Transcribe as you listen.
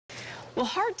Well,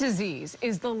 heart disease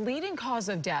is the leading cause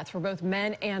of death for both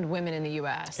men and women in the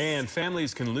U.S. And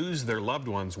families can lose their loved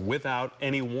ones without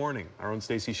any warning. Our own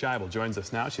Stacy Scheibel joins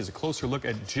us now. She has a closer look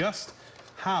at just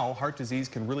how heart disease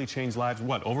can really change lives,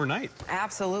 overnight?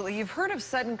 Absolutely. You've heard of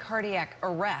sudden cardiac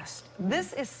arrest.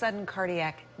 This is sudden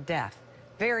cardiac death.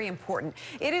 Very important.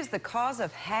 It is the cause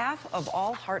of half of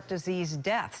all heart disease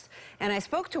deaths. And I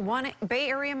spoke to one Bay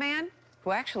Area man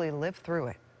who actually lived through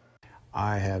it.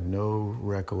 I have no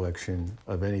recollection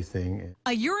of anything.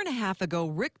 A year and a half ago,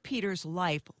 Rick Peters'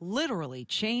 life literally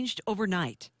changed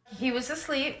overnight. He was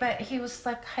asleep, but he was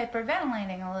like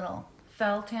hyperventilating a little.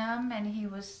 Felt him, and he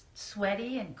was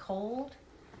sweaty and cold.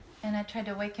 And I tried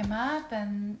to wake him up,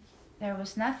 and there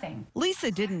was nothing.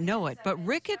 Lisa didn't know it, but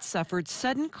Rick had suffered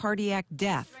sudden cardiac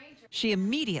death. She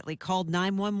immediately called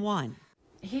 911.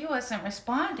 He wasn't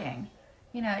responding.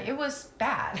 You know, it was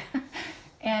bad.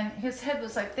 And his head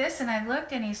was like this, and I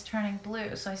looked, and he's turning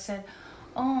blue. So I said,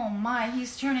 oh my,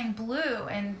 he's turning blue.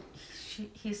 And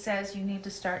he says, you need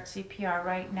to start CPR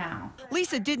right now.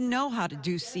 Lisa didn't know how to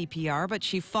do CPR, but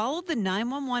she followed the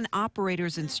 911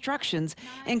 operator's instructions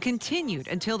and continued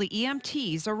until the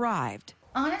EMTs arrived.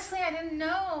 Honestly, I didn't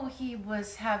know he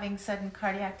was having sudden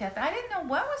cardiac death. I didn't know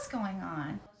what was going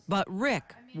on. But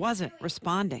Rick wasn't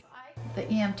responding. The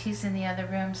EMTs in the other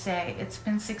room say, it's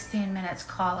been 16 minutes,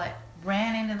 call it.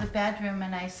 Ran into the bedroom,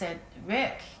 and I said,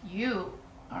 Rick, you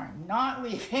are not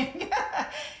leaving.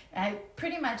 I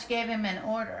pretty much gave him an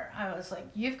order. I was like,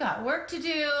 you've got work to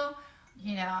do.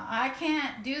 You know, I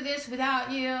can't do this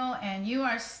without you, and you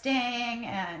are staying,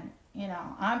 and, you know,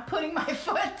 I'm putting my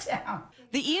foot down.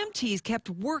 The EMTs kept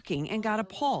working and got a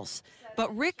pulse,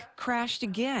 but Rick crashed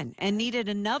again and needed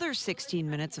another 16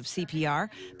 minutes of CPR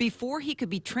before he could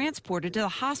be transported to the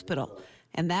hospital.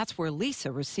 And that's where Lisa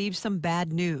received some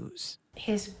bad news.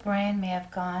 His brain may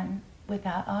have gone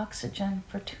without oxygen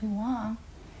for too long,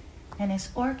 and his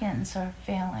organs are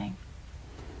failing.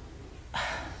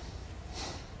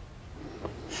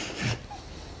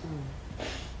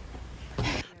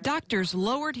 Doctors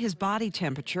lowered his body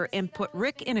temperature and put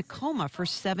Rick in a coma for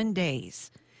 7 days.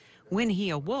 When he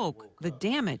awoke, the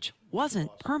damage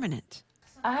wasn't permanent.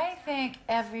 I think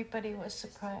everybody was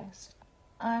surprised.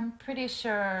 I'm pretty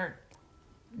sure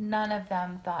none of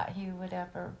them thought he would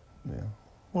ever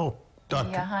Well, be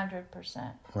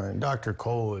 100%. Right. Dr.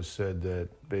 Cole has said that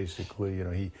basically, you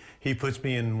know, he puts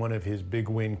me in one of his big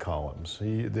win columns.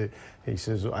 He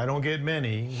says, I don't get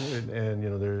many, and you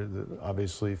know,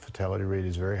 obviously fatality rate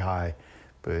is very high,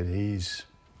 but he's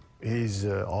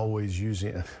always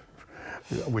using,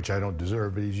 which I don't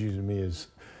deserve, but he's using me as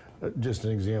just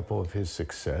an example of his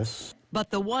success. But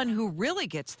the one who really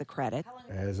gets the credit,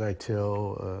 as I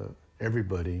tell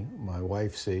everybody, my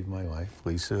wife saved my life.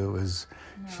 Lisa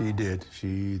she did.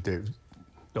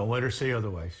 Don't let her say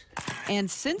otherwise. And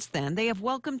since then, they have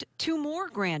welcomed 2 more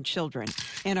grandchildren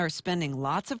and are spending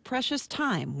lots of precious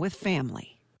time with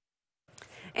family.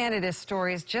 And it is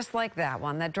stories just like that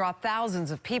one that draw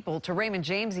thousands of people to Raymond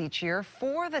James each year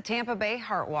for the Tampa Bay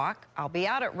Heart Walk. I'll be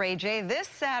out at Ray J this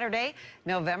Saturday,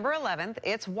 November 11th.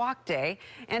 It's Walk Day.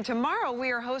 And tomorrow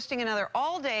we are hosting another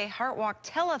all-day Heart Walk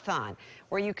telethon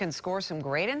where you can score some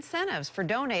great incentives for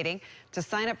donating. To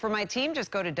sign up for my team,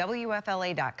 just go to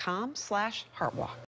WFLA.com/heartwalk.